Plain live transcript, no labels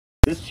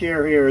This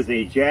chair here is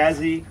a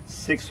Jazzy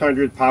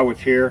 600 power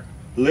chair,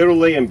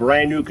 literally in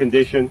brand new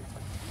condition.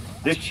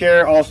 This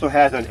chair also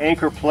has an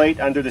anchor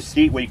plate under the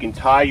seat where you can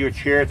tie your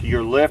chair to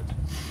your lift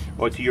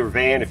or to your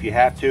van if you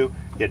have to.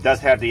 It does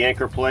have the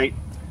anchor plate.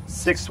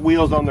 6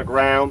 wheels on the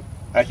ground.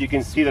 As you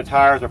can see, the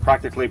tires are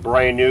practically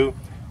brand new.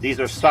 These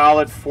are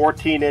solid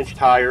 14-inch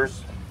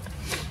tires.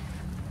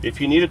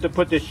 If you needed to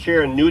put this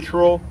chair in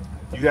neutral,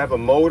 you have a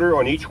motor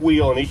on each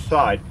wheel on each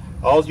side.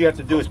 All you have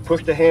to do is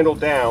push the handle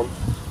down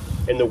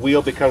and the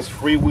wheel becomes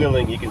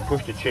freewheeling. You can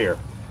push the chair.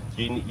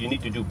 So you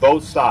need to do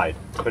both sides.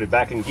 Put it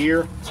back in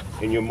gear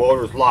and your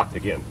motor is locked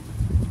again.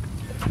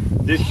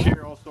 This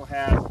chair also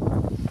has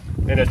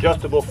an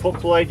adjustable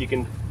foot plate. You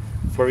can,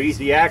 for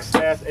easy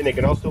access, and it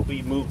can also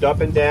be moved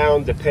up and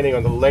down depending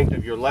on the length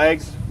of your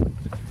legs.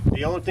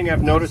 The only thing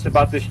I've noticed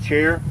about this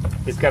chair,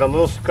 it's got a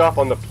little scuff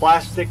on the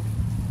plastic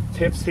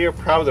tips here.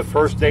 Probably the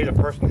first day the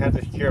person had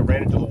this chair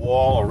ran into the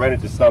wall or ran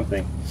into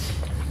something.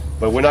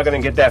 But we're not going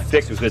to get that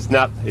fixed because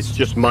it's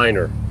just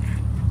minor.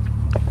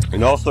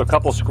 And also a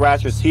couple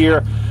scratches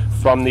here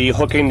from the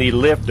hooking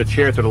the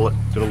chair to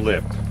the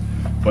lift.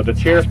 But the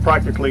chair is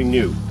practically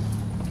new.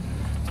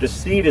 The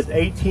seat is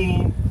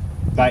 18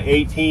 by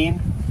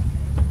 18.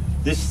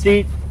 This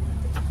seat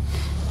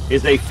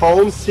is a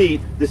foam seat.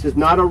 This is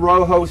not a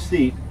Roho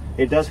seat.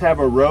 It does have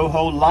a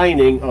Roho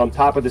lining on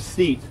top of the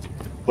seat,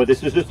 but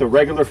this is just a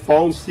regular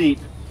foam seat.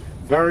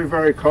 Very,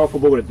 very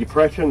comfortable with a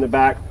depression in the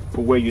back for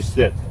where you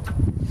sit.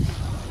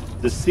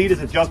 The seat is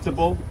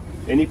adjustable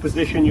any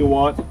position you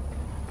want.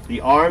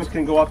 The arms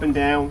can go up and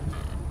down.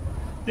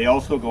 They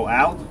also go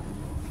out.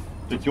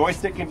 The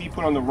joystick can be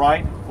put on the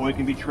right or it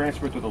can be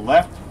transferred to the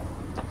left.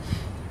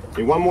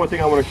 And one more thing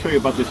I want to show you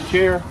about this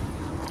chair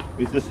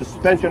is the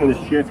suspension on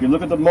this chair. If you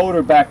look at the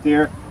motor back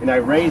there, and I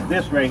raise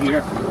this right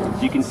here,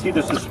 you can see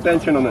the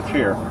suspension on the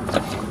chair.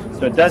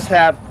 So it does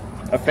have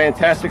a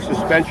fantastic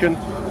suspension.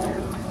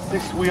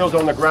 6 wheels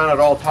on the ground at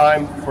all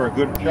time for a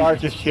good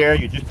charge. This chair,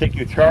 you just take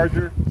your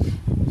charger,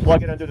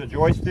 plug it under the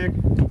joystick,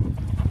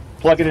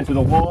 plug it into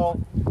the wall,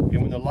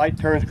 and when the light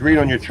turns green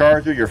on your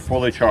charger, you're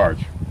fully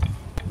charged.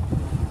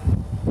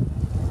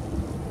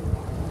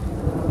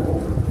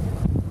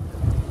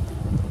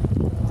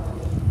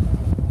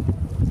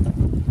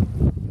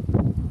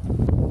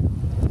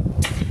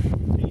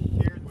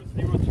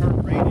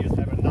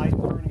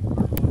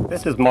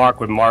 This is Mark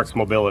with Marc's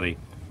Mobility.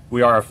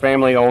 We are a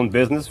family-owned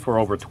business for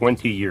over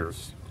 20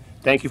 years.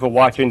 Thank you for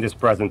watching this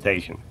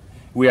presentation.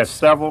 We have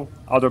several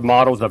other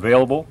models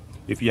available.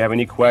 If you have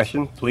any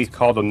questions, please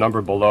call the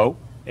number below,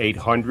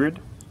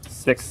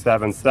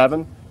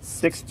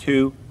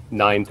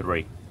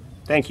 800-677-6293.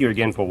 Thank you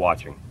again for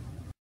watching.